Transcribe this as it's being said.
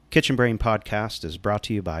Kitchen Brain Podcast is brought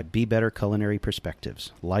to you by Be Better Culinary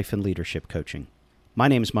Perspectives, Life and Leadership Coaching. My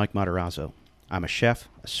name is Mike Matarazzo. I'm a chef,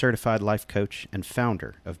 a certified life coach, and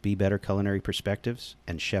founder of Be Better Culinary Perspectives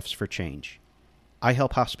and Chefs for Change. I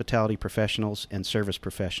help hospitality professionals and service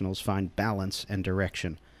professionals find balance and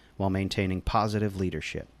direction while maintaining positive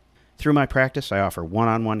leadership. Through my practice, I offer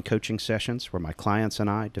one-on-one coaching sessions where my clients and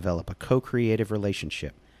I develop a co-creative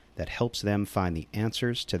relationship that helps them find the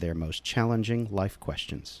answers to their most challenging life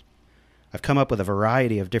questions. I've come up with a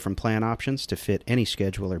variety of different plan options to fit any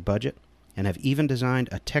schedule or budget, and have even designed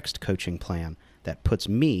a text coaching plan that puts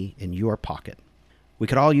me in your pocket. We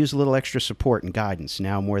could all use a little extra support and guidance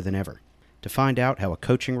now more than ever. To find out how a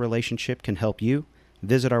coaching relationship can help you,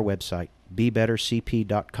 visit our website,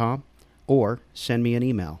 bebettercp.com, or send me an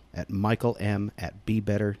email at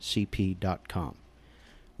michaelm@bebettercp.com.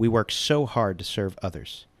 We work so hard to serve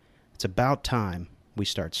others. It's about time we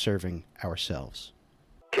start serving ourselves.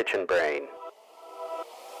 Kitchen Brain.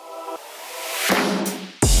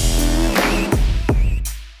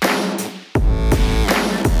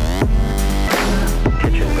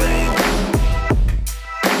 Kitchen Brain.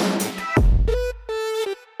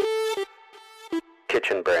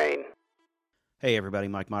 Kitchen Brain. Hey everybody,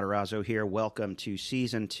 Mike Matarazzo here. Welcome to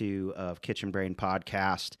Season 2 of Kitchen Brain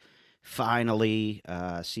Podcast. Finally,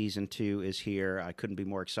 Season 2 is here. I couldn't be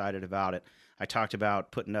more excited about it. I talked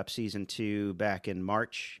about putting up Season 2 back in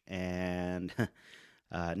March, and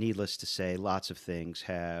needless to say, lots of things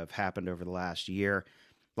have happened over the last year.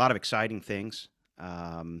 A lot of exciting things.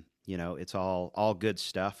 It's all good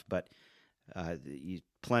stuff, but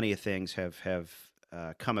plenty of things have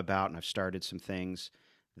come about, and I've started some things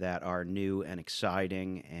that are new and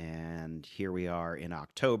exciting, and here we are in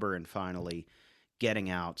October, and finally getting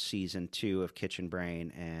out Season 2 of Kitchen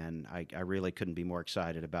Brain, and I really couldn't be more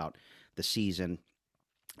excited about the season.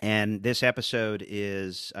 And this episode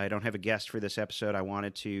is, I don't have a guest for this episode. I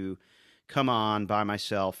wanted to come on by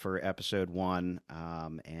myself for episode 1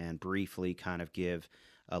 and briefly kind of give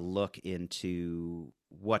a look into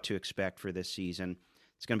what to expect for this season.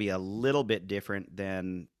 It's going to be a little bit different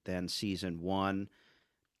than Season 1,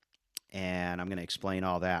 and I'm going to explain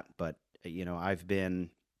all that. But,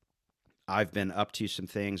 I've been up to some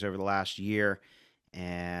things over the last year,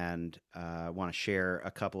 and I want to share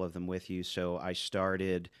a couple of them with you. So I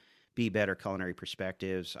started Be Better Culinary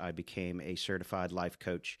Perspectives. I became a certified life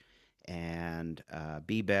coach, and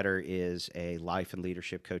Be Better is a life and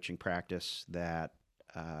leadership coaching practice that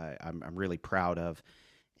I'm really proud of.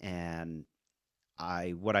 And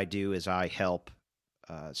what I do is I help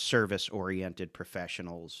service-oriented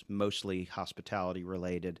professionals, mostly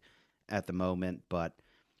hospitality-related at the moment, but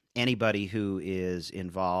anybody who is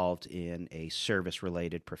involved in a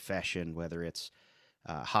service-related profession, whether it's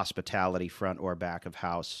hospitality, front or back of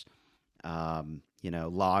house,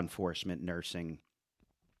 law enforcement, nursing,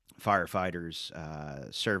 firefighters,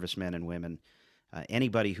 servicemen and women,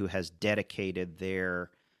 anybody who has dedicated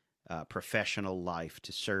their professional life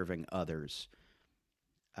to serving others,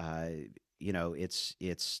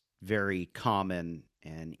 it's very common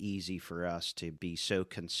and easy for us to be so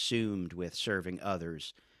consumed with serving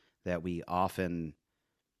others that we often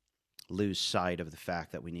lose sight of the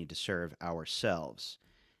fact that we need to serve ourselves.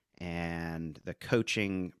 And the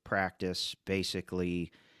coaching practice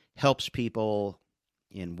basically helps people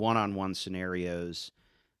in one-on-one scenarios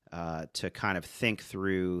to kind of think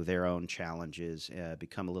through their own challenges,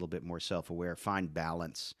 become a little bit more self-aware, find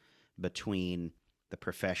balance between the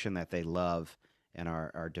profession that they love and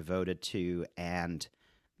are devoted to and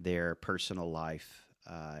their personal life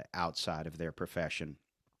outside of their profession.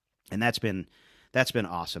 And that's been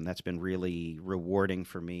awesome. That's been really rewarding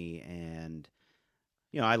for me, and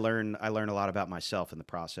I learn a lot about myself in the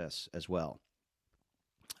process as well.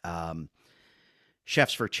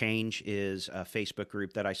 Chefs for Change is a Facebook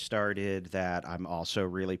group that I started that I'm also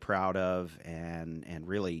really proud of, and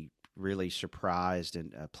really surprised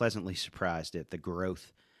and pleasantly surprised at the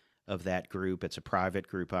growth of that group. It's a private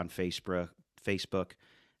group on Facebook.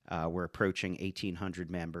 We're approaching 1,800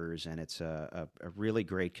 members, and it's a really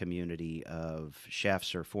great community of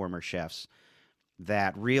chefs or former chefs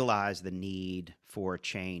that realize the need for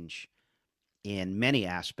change in many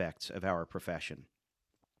aspects of our profession,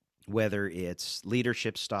 whether it's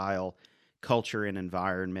leadership style, culture and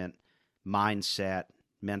environment, mindset,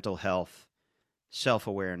 mental health,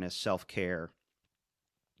 self-awareness, self-care,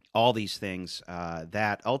 all these things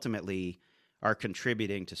that ultimately are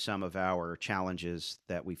contributing to some of our challenges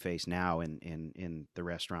that we face now in the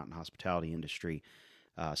restaurant and hospitality industry,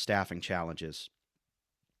 staffing challenges,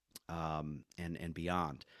 and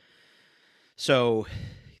beyond. So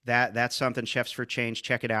that's something, Chefs for Change.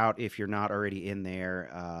 Check it out if you're not already in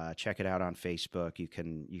there. Check it out on Facebook. You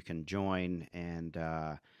can join, and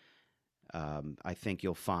I think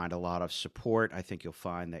you'll find a lot of support. I think you'll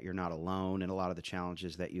find that you're not alone in a lot of the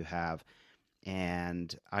challenges that you have.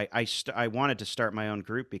 And I wanted to start my own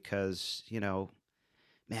group because,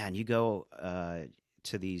 man, you go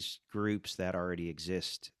to these groups that already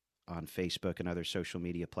exist on Facebook and other social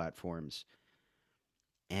media platforms,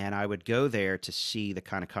 and I would go there to see the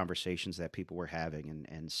kind of conversations that people were having,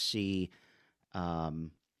 and see,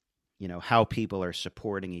 um, how people are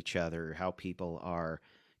supporting each other, how people are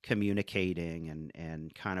communicating,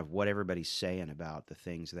 and kind of what everybody's saying about the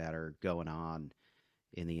things that are going on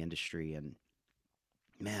in the industry. And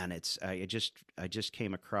man, I just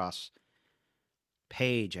came across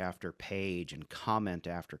page after page and comment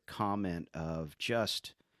after comment of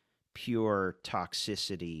just pure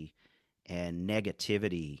toxicity and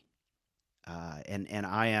negativity. And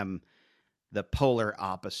I am the polar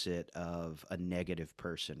opposite of a negative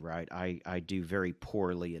person, right? I do very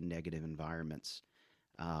poorly in negative environments.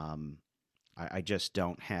 Um, I just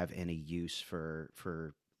don't have any use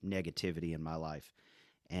for negativity in my life,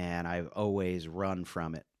 and I've always run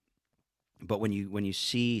from it. But when you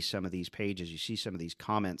see some of these pages, you see some of these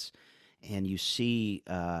comments, and you see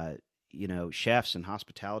chefs and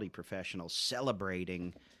hospitality professionals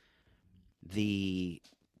celebrating the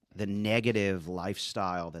the negative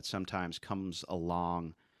lifestyle that sometimes comes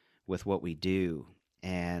along with what we do,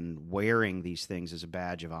 and wearing these things as a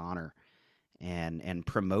badge of honor, and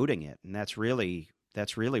promoting it. And that's really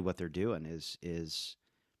what they're doing, is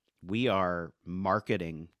we are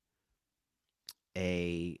marketing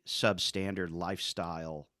a substandard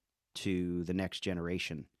lifestyle to the next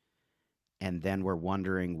generation, and then we're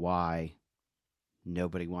wondering why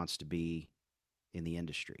nobody wants to be in the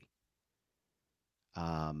industry.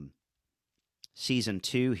 Um, Season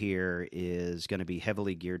two here is going to be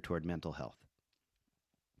heavily geared toward mental health.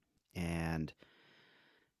 And,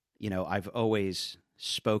 I've always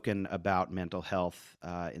spoken about mental health.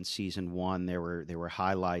 In season one, there were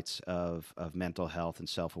highlights of mental health and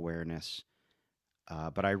self awareness.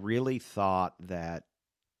 But I really thought that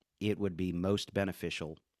it would be most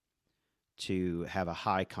beneficial to have a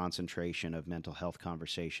high concentration of mental health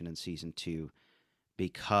conversation in season two,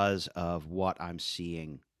 because of what I'm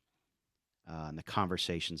seeing, and the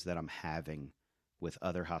conversations that I'm having with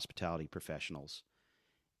other hospitality professionals.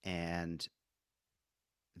 And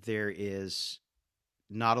there is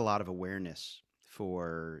not a lot of awareness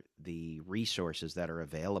for the resources that are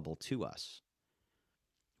available to us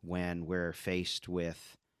when we're faced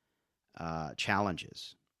with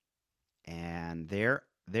challenges. And there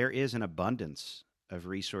is an abundance of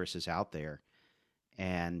resources out there,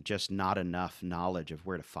 and just not enough knowledge of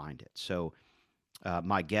where to find it. So,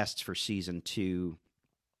 my guests for season two,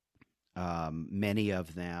 many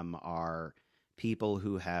of them are people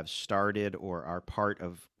who have started or are part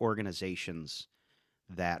of organizations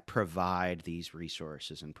that provide these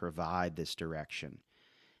resources and provide this direction.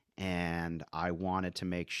 And I wanted to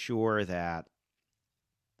make sure that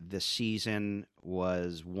the season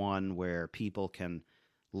was one where people can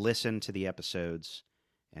listen to the episodes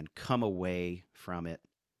and come away from it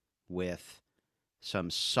with some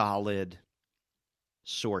solid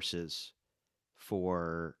sources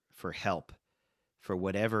for help for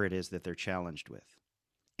whatever it is that they're challenged with.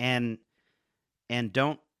 And and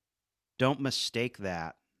don't mistake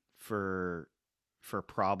that for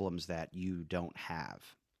problems that you don't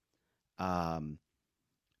have. Um,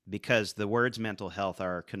 because the words mental health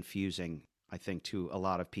are confusing, I think, to a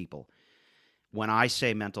lot of people. When I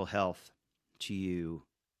say mental health to you,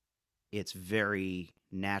 it's very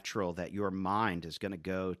natural that your mind is going to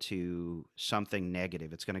go to something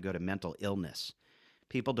negative. It's going to go to mental illness.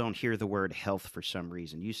 People don't hear the word health for some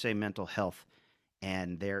reason. You say mental health,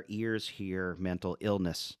 and their ears hear mental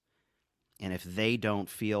illness. And if they don't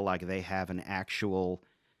feel like they have an actual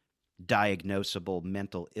diagnosable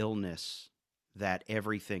mental illness, that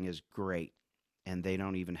everything is great and they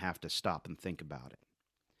don't even have to stop and think about it.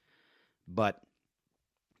 But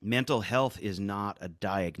mental health is not a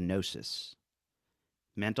diagnosis.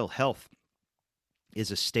 Mental health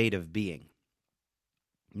is a state of being.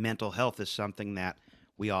 Mental health is something that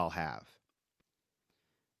we all have.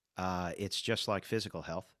 It's just like physical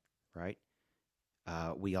health, right?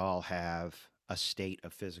 We all have a state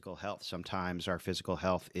of physical health. Sometimes our physical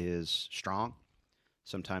health is strong.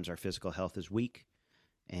 Sometimes our physical health is weak.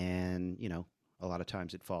 And, a lot of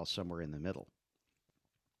times it falls somewhere in the middle.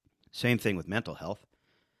 Same thing with mental health.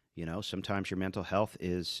 Sometimes your mental health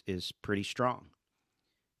is pretty strong.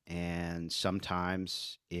 And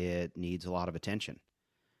sometimes it needs a lot of attention.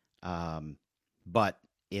 But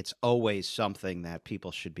it's always something that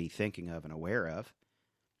people should be thinking of and aware of,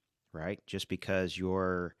 right? Just because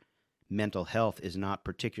your mental health is not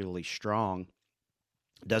particularly strong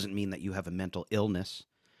doesn't mean that you have a mental illness.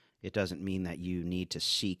 It doesn't mean that you need to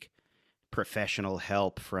seek professional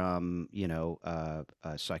help from, a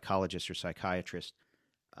psychologist or psychiatrist.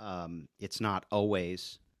 It's not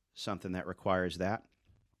always something that requires that.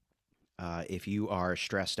 If you are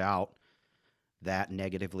stressed out, that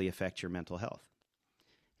negatively affects your mental health.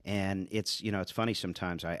 And it's funny,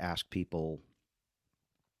 sometimes I ask people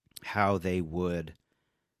how they would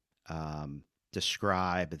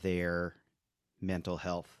describe their mental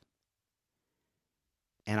health.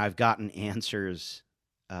 And I've gotten answers.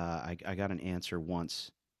 I got an answer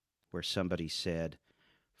once where somebody said,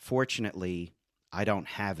 "Fortunately, I don't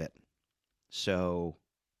have it, so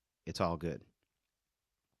it's all good."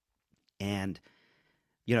 And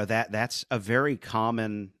that's a very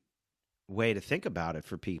common way to think about it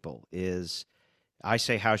for people. Is I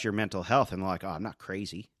say, "How's your mental health?" And they're like, "Oh, I'm not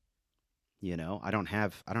crazy. I don't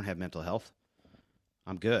have mental health.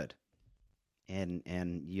 I'm good." And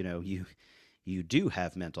you do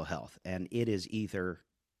have mental health, and it is either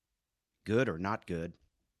good or not good,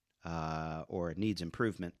 or it needs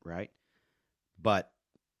improvement, right? But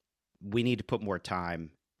we need to put more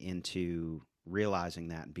time into realizing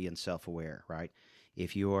that and being self-aware, right?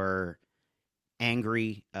 If you're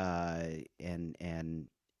angry and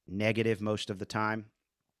negative most of the time,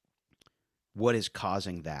 what is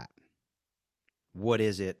causing that? What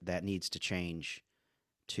is it that needs to change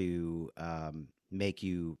to make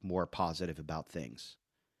you more positive about things?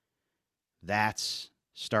 That's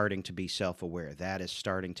starting to be self-aware. That is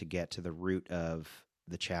starting to get to the root of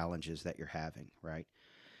the challenges that you're having, right?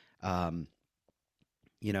 Um,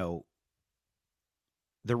 you know,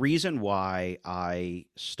 the reason why I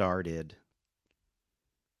started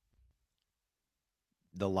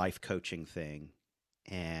the life coaching thing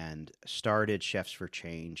and started Chefs for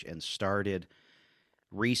Change and started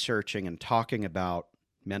researching and talking about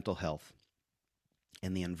mental health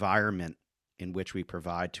and the environment in which we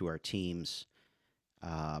provide to our teams,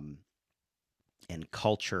 um, and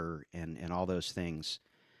culture and all those things.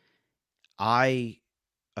 I,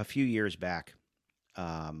 a few years back,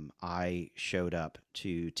 I showed up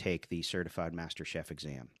to take the Certified Master Chef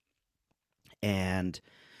exam. And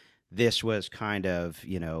this was kind of,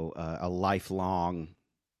 a lifelong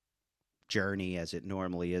journey, as it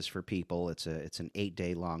normally is for people. It's an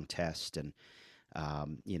 8-day long test, and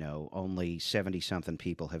only 70 something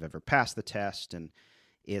people have ever passed the test, and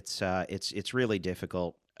it's really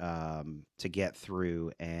difficult to get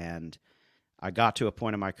through. And I got to a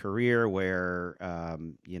point in my career where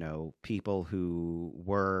people who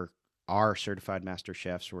are certified master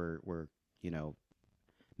chefs were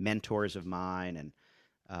mentors of mine, and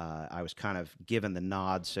I was kind of given the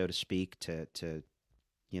nod, so to speak, to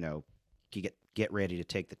you know get ready to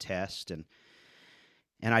take the test, and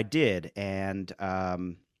I did, and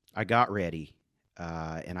I got ready,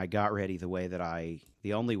 and I got ready the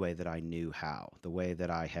only way that I knew how, the way that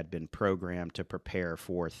I had been programmed to prepare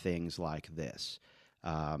for things like this.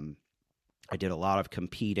 Um, I did a lot of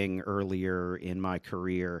competing earlier in my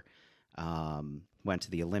career. Went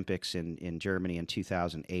to the Olympics in Germany in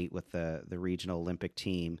 2008 with the regional Olympic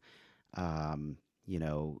team. Um,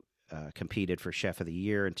 competed for Chef of the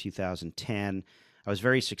Year in 2010. I was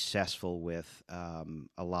very successful with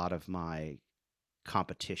a lot of my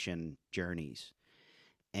competition journeys.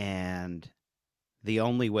 And the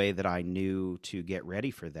only way that I knew to get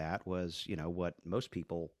ready for that was, what most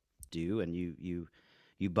people do. And you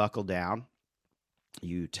buckle down.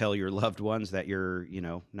 You tell your loved ones that you're,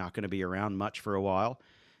 not going to be around much for a while.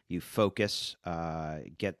 You focus,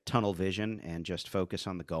 get tunnel vision, and just focus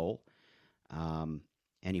on the goal. And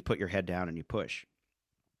you put your head down and you push.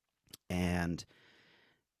 And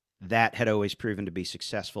that had always proven to be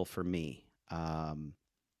successful for me.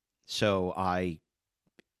 So I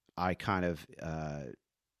kind of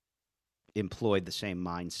employed the same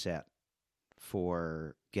mindset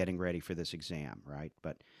for getting ready for this exam, right?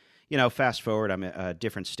 But fast forward, I'm at a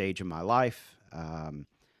different stage of my life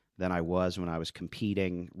than I was when I was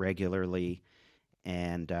competing regularly,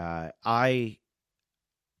 and I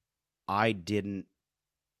didn't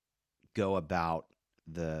go about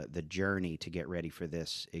the journey to get ready for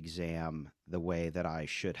this exam the way that I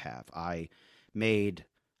should have. I made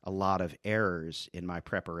a lot of errors in my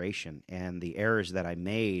preparation, and the errors that I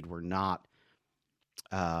made were not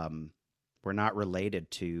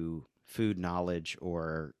related to food knowledge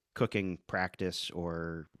or cooking practice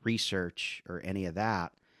or research or any of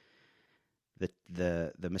that.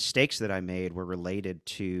 The mistakes that I made were related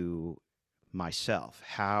to myself,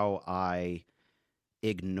 how I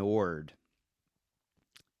ignored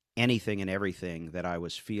anything and everything that I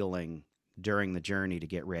was feeling during the journey to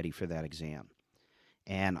get ready for that exam.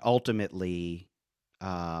 And ultimately,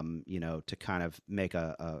 to kind of make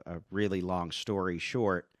a really long story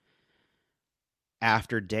short,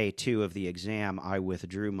 after day 2 of the exam, I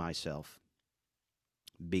withdrew myself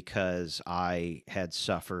because I had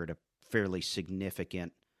suffered a fairly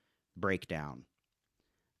significant breakdown.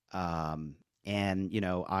 I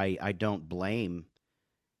don't blame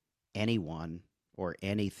anyone or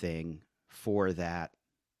anything for that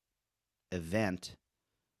event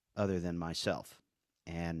other than myself.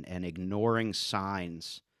 And ignoring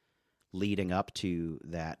signs leading up to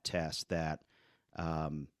that test that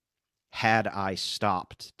had I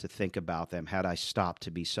stopped to think about them, had I stopped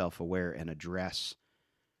to be self-aware and address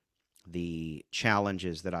the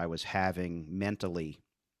challenges that I was having mentally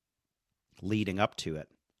leading up to it,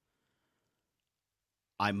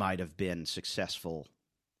 I might have been successful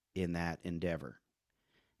in that endeavor.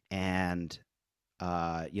 And,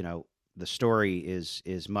 the story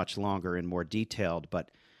is much longer and more detailed,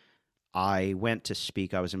 but I went to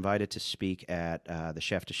speak. I was invited to speak at the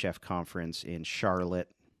Chef to Chef conference in Charlotte,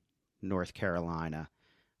 North Carolina.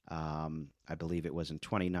 I believe it was in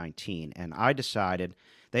 2019. And I decided,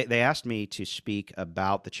 they asked me to speak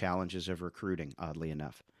about the challenges of recruiting, oddly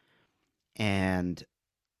enough. And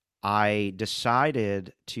I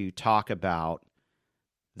decided to talk about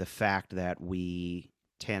the fact that we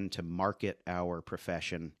tend to market our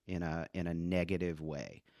profession in a negative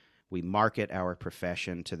way. We market our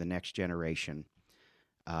profession to the next generation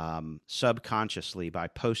subconsciously by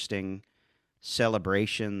posting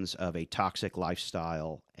celebrations of a toxic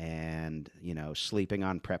lifestyle and, sleeping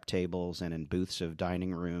on prep tables and in booths of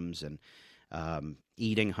dining rooms and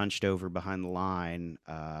eating hunched over behind the line,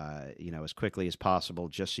 as quickly as possible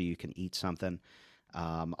just so you can eat something.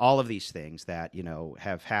 All of these things that,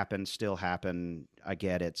 have happened, still happen. I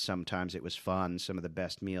get it. Sometimes it was fun. Some of the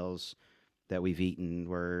best meals that we've eaten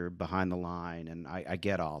were behind the line, and I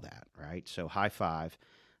get all that, right? So high five.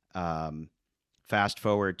 Fast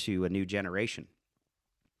forward to a new generation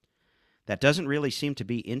that doesn't really seem to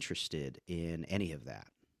be interested in any of that.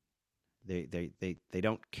 They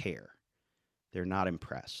don't care. They're not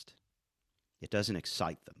impressed. It doesn't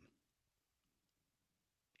excite them.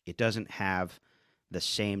 It doesn't have the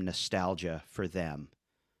same nostalgia for them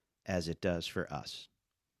as it does for us.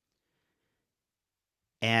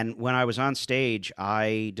 And when I was on stage,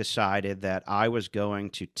 I decided that I was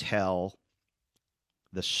going to tell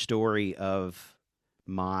the story of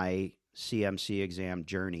my CMC exam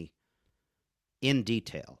journey in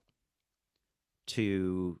detail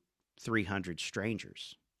to 300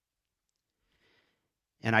 strangers.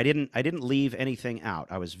 And I didn't leave anything out.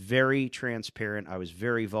 I was very transparent. I was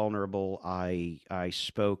very vulnerable. I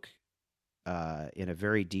spoke in a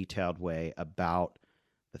very detailed way about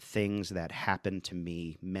the things that happened to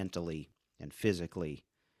me mentally and physically,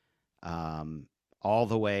 all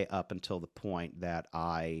the way up until the point that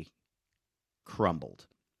I crumbled.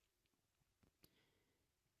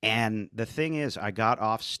 And the thing is, I got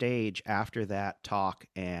off stage after that talk,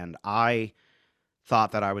 and I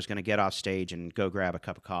thought that I was going to get off stage and go grab a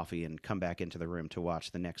cup of coffee and come back into the room to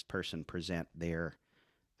watch the next person present their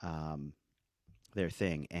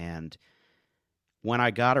thing. And when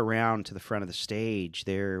I got around to the front of the stage,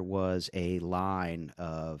 there was a line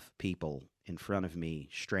of people in front of me,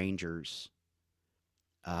 strangers,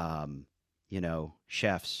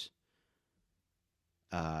 chefs,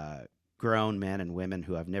 grown men and women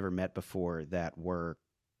who I've never met before that were,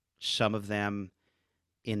 some of them,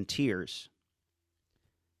 in tears.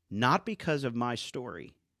 Not because of my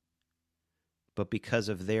story, but because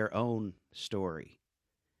of their own story.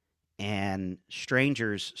 And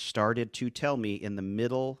strangers started to tell me in the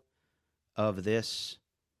middle of this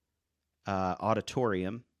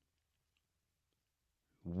auditorium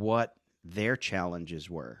what their challenges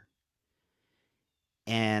were.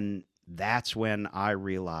 And that's when I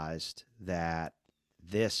realized that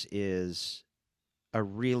this is a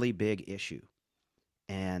really big issue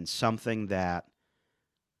and something that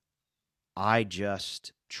I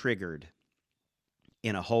just triggered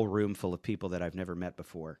in a whole room full of people that I've never met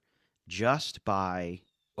before, just by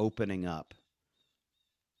opening up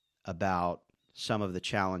about some of the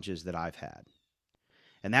challenges that I've had.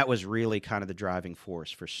 And that was really kind of the driving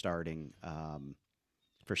force for starting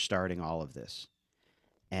all of this.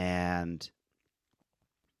 And,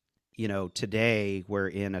 today we're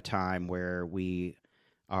in a time where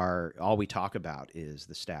all we talk about is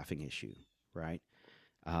the staffing issue, right?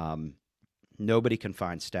 Nobody can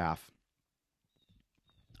find staff.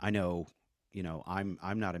 I know,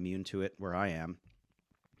 I'm not immune to it where I am.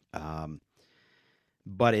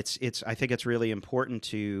 But I think it's really important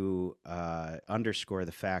to underscore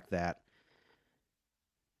the fact that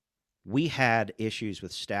we had issues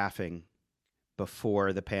with staffing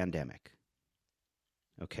before the pandemic.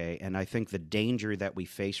 Okay. And I think the danger that we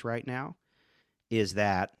face right now is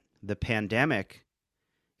that the pandemic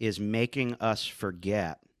is making us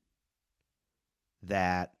forget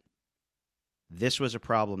that this was a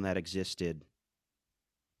problem that existed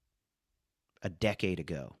a decade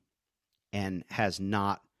ago and has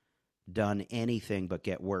not done anything but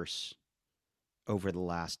get worse over the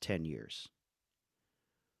last 10 years.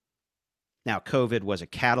 Now, COVID was a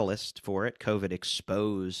catalyst for it. COVID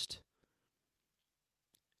exposed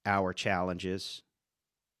our challenges.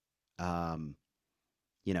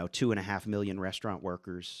 2.5 million restaurant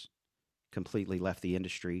workers completely left the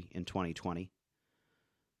industry in 2020.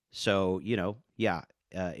 So,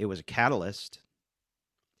 it was a catalyst,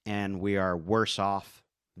 and we are worse off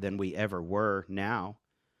than we ever were now.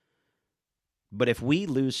 But if we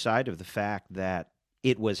lose sight of the fact that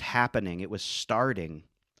it was happening, it was starting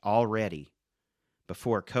already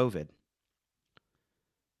before COVID,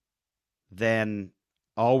 then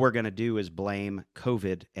all we're going to do is blame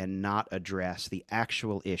COVID and not address the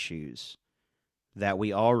actual issues that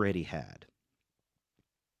we already had,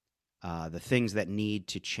 the things that need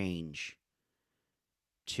to change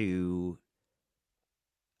to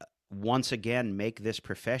once again make this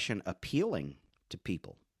profession appealing to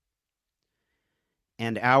people.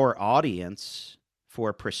 And our audience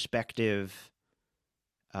for prospective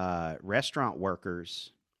restaurant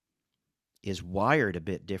workers is wired a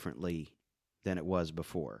bit differently than it was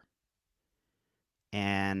before.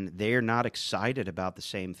 And they're not excited about the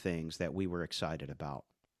same things that we were excited about.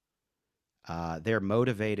 They're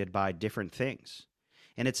motivated by different things.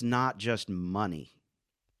 And it's not just money.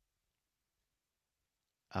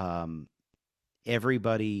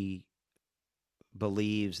 Everybody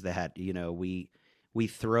believes that, we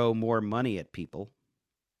throw more money at people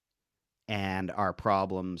and our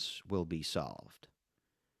problems will be solved.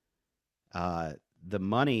 The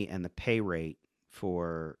money and the pay rate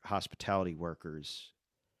for hospitality workers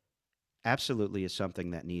absolutely is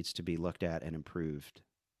something that needs to be looked at and improved.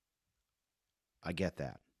 I get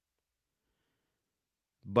that.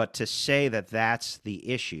 But to say that that's the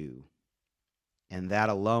issue and that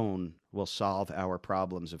alone will solve our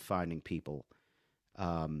problems of finding people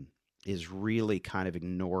is really kind of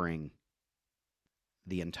ignoring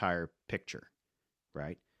the entire picture,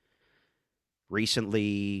 right?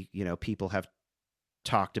 Recently, people have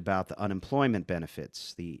talked about the unemployment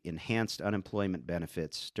benefits, the enhanced unemployment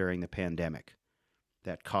benefits during the pandemic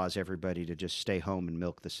that cause everybody to just stay home and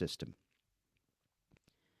milk the system.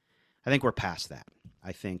 I think we're past that.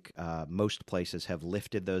 I think most places have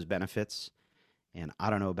lifted those benefits. And I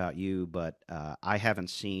don't know about you, but I haven't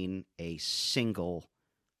seen a single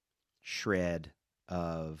shred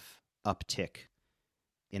of uptick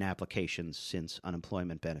in applications since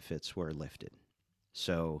unemployment benefits were lifted.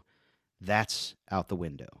 So that's out the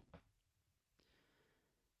window.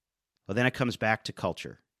 Well, then it comes back to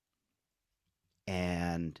culture.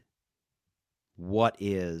 And what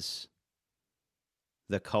is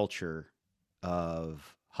the culture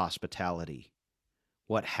of hospitality?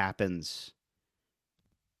 What happens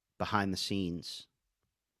behind the scenes?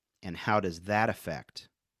 And how does that affect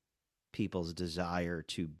people's desire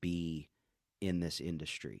to be in this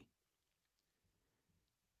industry?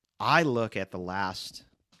 I look at the last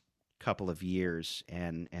couple of years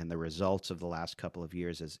and the results of the last couple of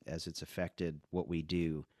years as it's affected what we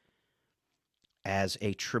do as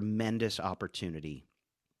a tremendous opportunity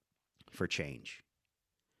for change.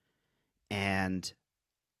 And,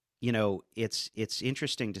 it's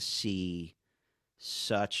interesting to see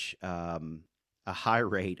such a high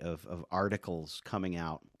rate of articles coming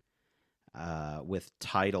out with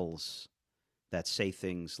titles that say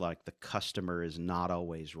things like the customer is not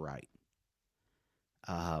always right.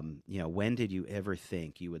 When did you ever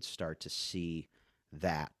think you would start to see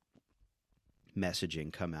that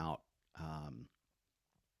messaging come out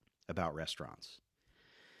about restaurants?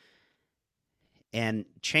 And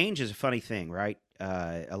change is a funny thing, right?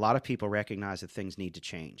 A lot of people recognize that things need to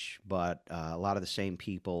change, but a lot of the same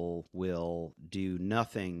people will do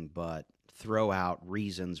nothing but throw out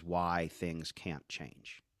reasons why things can't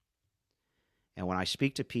change. And when I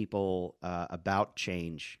speak to people about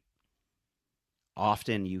change,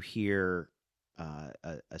 often you hear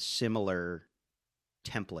a similar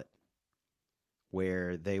template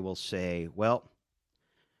where they will say, well,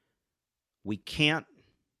 we can't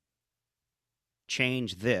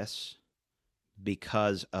change this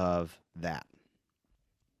because of that.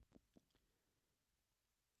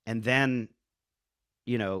 And then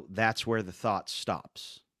that's where the thought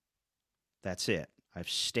stops. That's it. I've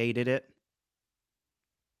stated it.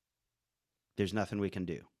 There's nothing we can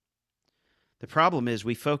do. The problem is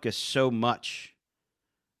we focus so much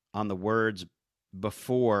on the words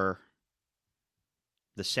before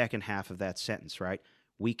the second half of that sentence, right?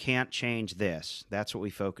 We can't change this. That's what we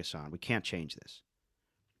focus on. We can't change this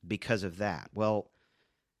because of that. Well,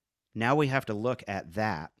 now we have to look at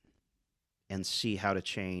that and see how to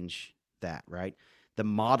change that, right? The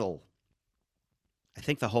model, I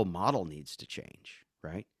think the whole model needs to change,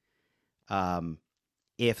 right?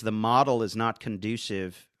 If the model is not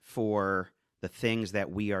conducive for the things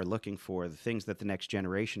that we are looking for, the things that the next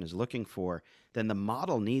generation is looking for, then the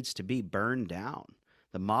model needs to be burned down.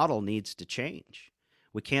 The model needs to change.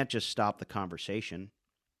 We can't just stop the conversation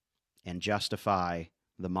and justify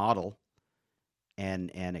the model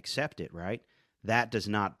and accept it, right? That does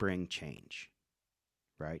not bring change,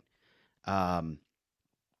 right?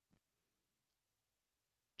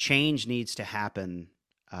 Change needs to happen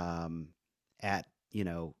at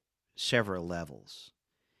several levels,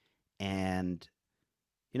 and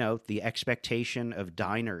the expectation of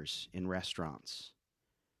diners in restaurants,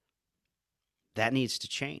 that needs to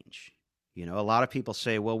change. A lot of people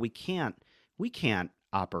say, well, we can't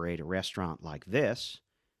operate a restaurant like this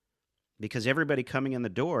because everybody coming in the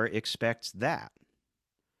door expects that.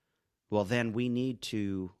 Well, then we need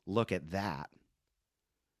to look at that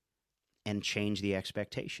and change the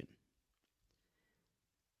expectation.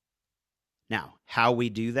 Now, how we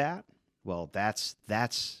do that? Well, that's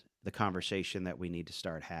the conversation that we need to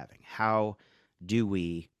start having. How do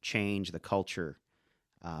we change the culture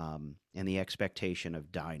and the expectation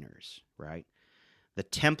of diners, right? The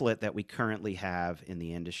template that we currently have in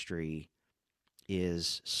the industry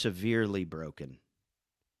is severely broken,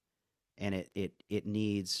 and it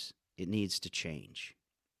needs to change.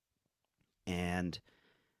 And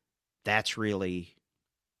that's really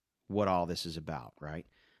what all this is about, right?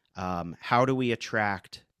 How do we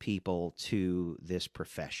attract people to this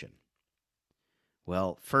profession?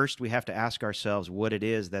 Well, first we have to ask ourselves what it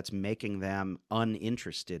is that's making them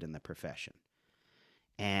uninterested in the profession.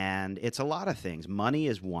 And it's a lot of things. Money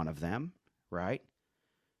is one of them, right?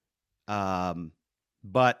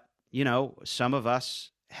 But, some of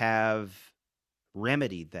us have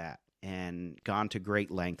remedied that and gone to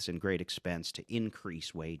great lengths and great expense to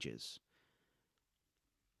increase wages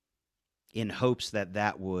in hopes that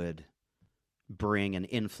that would bring an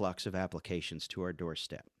influx of applications to our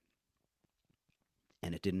doorstep.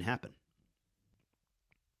 And it didn't happen.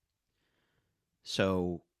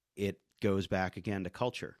 So it goes back again to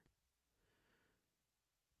culture.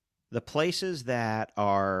 The places that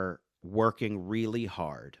are working really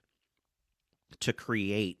hard to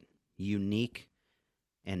create unique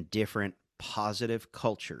and different positive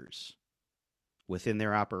cultures within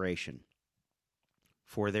their operation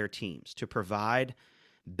for their teams, to provide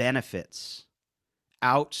benefits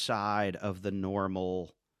outside of the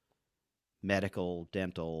normal medical,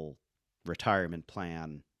 dental, retirement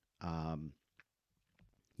plan,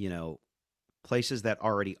 places that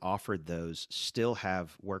already offered those still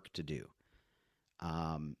have work to do.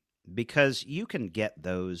 Because you can get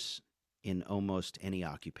those in almost any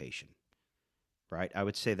occupation, right? I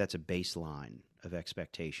would say that's a baseline of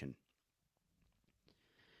expectation.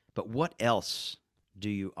 But what else do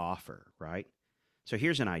you offer, right? So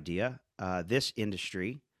here's an idea. This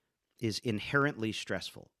industry is inherently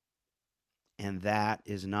stressful, and that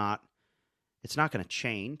is not, it's not going to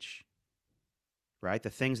change, right? The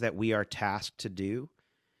things that we are tasked to do,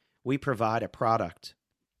 we provide a product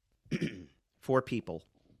for people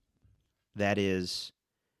that is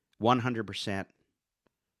 100%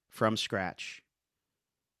 from scratch,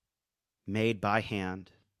 made by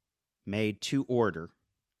hand, made to order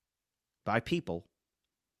by people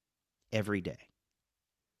every day.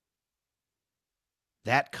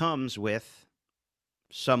 That comes with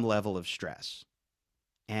some level of stress.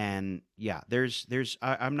 And yeah,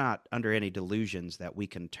 I'm not under any delusions that we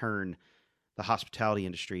can turn the hospitality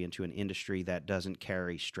industry into an industry that doesn't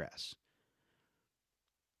carry stress.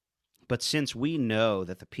 But since we know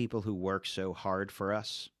that the people who work so hard for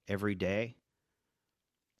us every day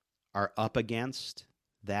are up against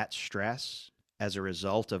that stress as a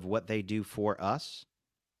result of what they do for us,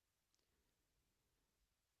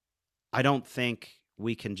 I don't think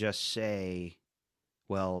we can just say,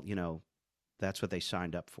 well, that's what they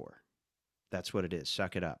signed up for. That's what it is.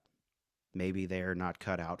 Suck it up. Maybe they're not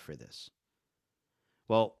cut out for this.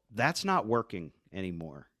 Well, that's not working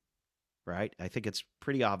anymore, right? I think it's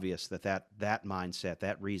pretty obvious that mindset,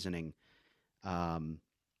 that reasoning,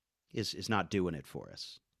 is not doing it for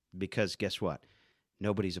us. Because guess what?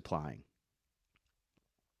 Nobody's applying.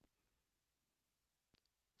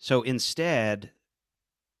 So instead,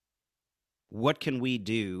 what can we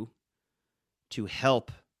do to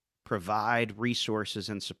help provide resources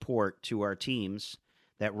and support to our teams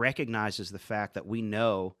that recognizes the fact that we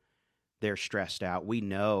know they're stressed out. We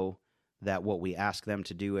know that what we ask them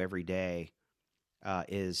to do every day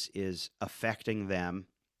is affecting them.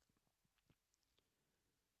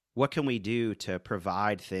 What can we do to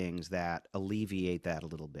provide things that alleviate that a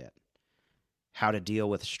little bit? How to deal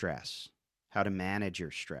with stress, how to manage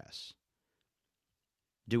your stress.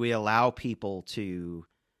 Do we allow people to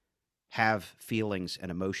have feelings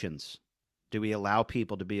and emotions? Do we allow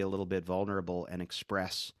people to be a little bit vulnerable and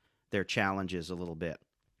express their challenges a little bit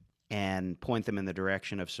and point them in the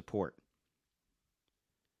direction of support?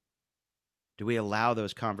 Do we allow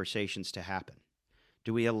those conversations to happen?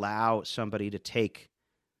 Do we allow somebody to take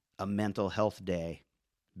a mental health day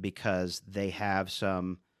because they have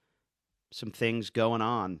some things going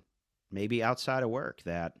on, maybe outside of work,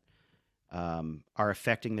 that are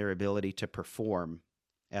affecting their ability to perform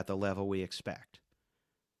at the level we expect?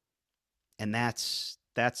 And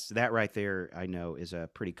that right there, I know, is a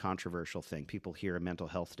pretty controversial thing. People hear a mental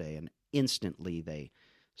health day and instantly they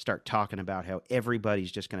start talking about how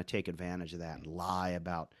everybody's just going to take advantage of that and lie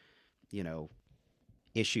about,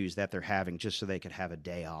 issues that they're having just so they could have a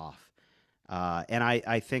day off. And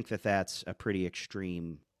I think that that's a pretty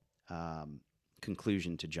extreme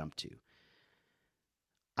conclusion to jump to.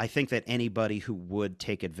 I think that anybody who would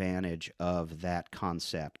take advantage of that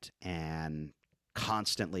concept and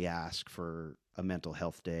constantly ask for a mental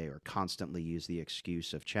health day or constantly use the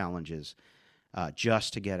excuse of challenges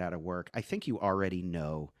just to get out of work, I think you already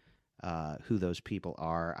know who those people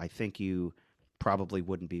are. I think you probably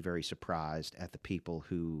wouldn't be very surprised at the people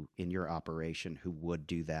who in your operation who would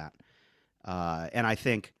do that. And I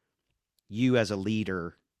think you as a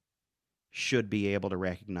leader should be able to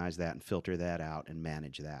recognize that and filter that out and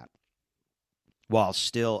manage that while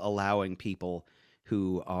still allowing people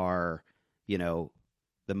who are,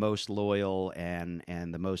 the most loyal and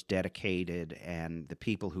the most dedicated and the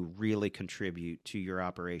people who really contribute to your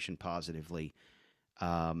operation positively.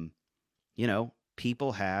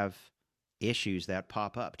 People have issues that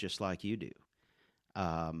pop up just like you do.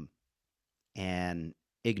 And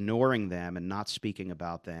ignoring them and not speaking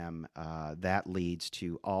about them, that leads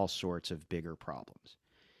to all sorts of bigger problems.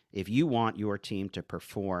 If you want your team to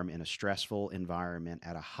perform in a stressful environment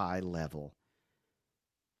at a high level,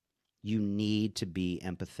 you need to be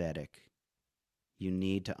empathetic. You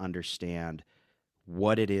need to understand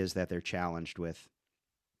what it is that they're challenged with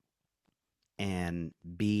and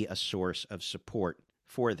be a source of support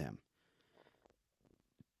for them.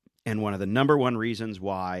 And one of the number one reasons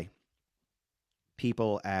why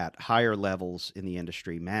people at higher levels in the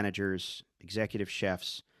industry, managers, executive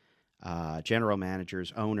chefs, general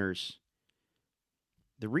managers, owners,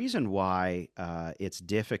 the reason why it's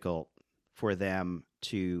difficult for them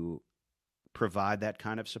to provide that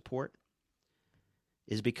kind of support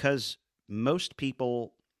is because most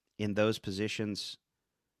people in those positions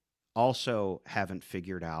also haven't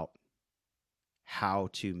figured out how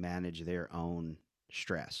to manage their own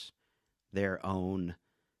stress, their own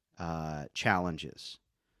challenges.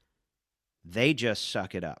 They just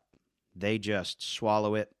suck it up. They just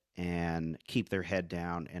swallow it and keep their head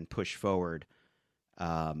down and push forward,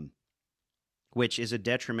 which is a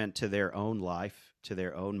detriment to their own life, to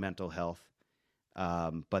their own mental health.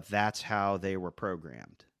 But that's how they were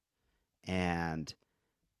programmed. And,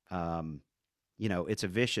 it's a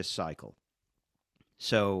vicious cycle.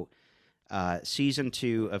 So season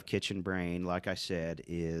 2 of Kitchen Brain, like I said,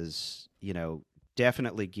 is,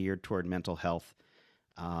 definitely geared toward mental health.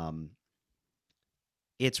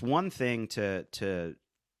 It's one thing to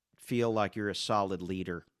feel like you're a solid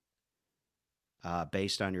leader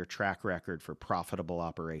based on your track record for profitable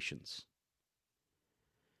operations.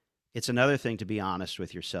 It's another thing to be honest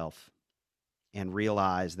with yourself and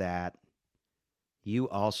realize that you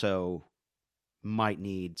also might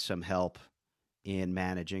need some help in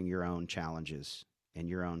managing your own challenges and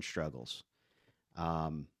your own struggles.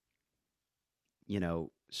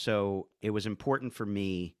 So it was important for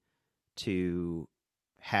me to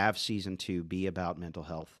have season 2 be about mental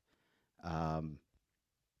health,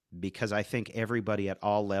 because I think everybody at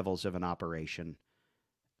all levels of an operation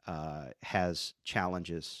has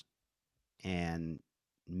challenges, and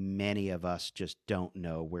many of us just don't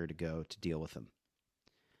know where to go to deal with them.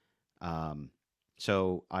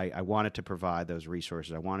 So I wanted to provide those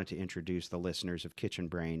resources. I wanted to introduce the listeners of Kitchen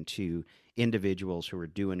Brain to individuals who are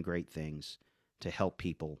doing great things to help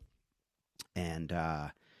people. And,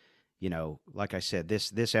 like I said,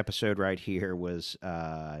 this episode right here was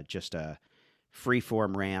just a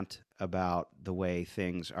free-form rant about the way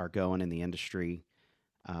things are going in the industry.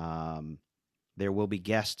 There will be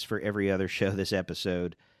guests for every other show this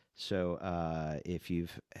episode. So if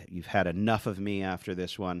you've had enough of me after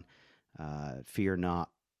this one, fear not.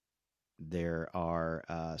 There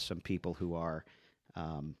are some people who are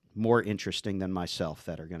more interesting than myself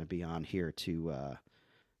that are going to be on here to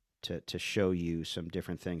show you some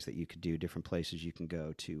different things that you could do, different places you can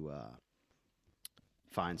go to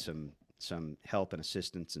find some help and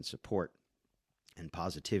assistance and support and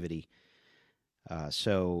positivity.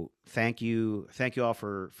 So thank you all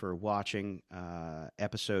for watching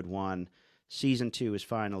episode 1. Season 2 is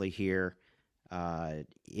finally here.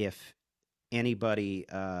 If anybody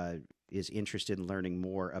is interested in learning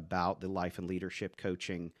more about the life and leadership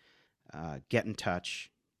coaching, get in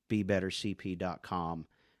touch, BeBetterCP.com.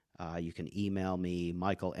 You can email me,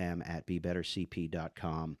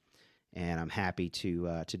 michaelm@BeBetterCP.com, and I'm happy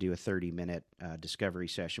to do a 30-minute discovery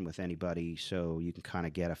session with anybody so you can kind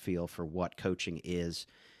of get a feel for what coaching is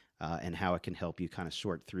and how it can help you kind of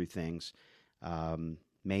sort through things.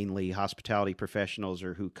 Mainly hospitality professionals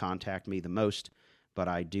are who contact me the most, but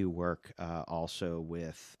I do work also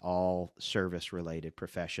with all service-related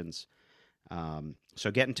professions.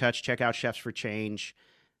 So get in touch. Check out Chefs for Change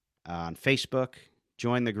on Facebook.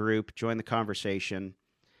 Join the group. Join the conversation.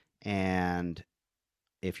 And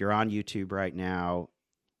if you're on YouTube right now,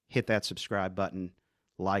 hit that subscribe button,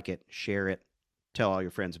 like it, share it, tell all your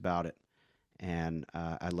friends about it. And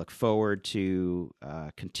I look forward to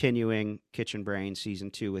continuing Kitchen Brain Season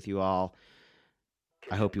 2 with you all.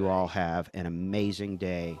 I hope you all have an amazing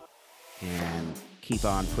day and keep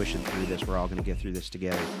on pushing through this. We're all going to get through this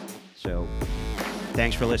together. So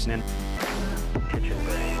thanks for listening. Kitchen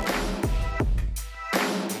Brain.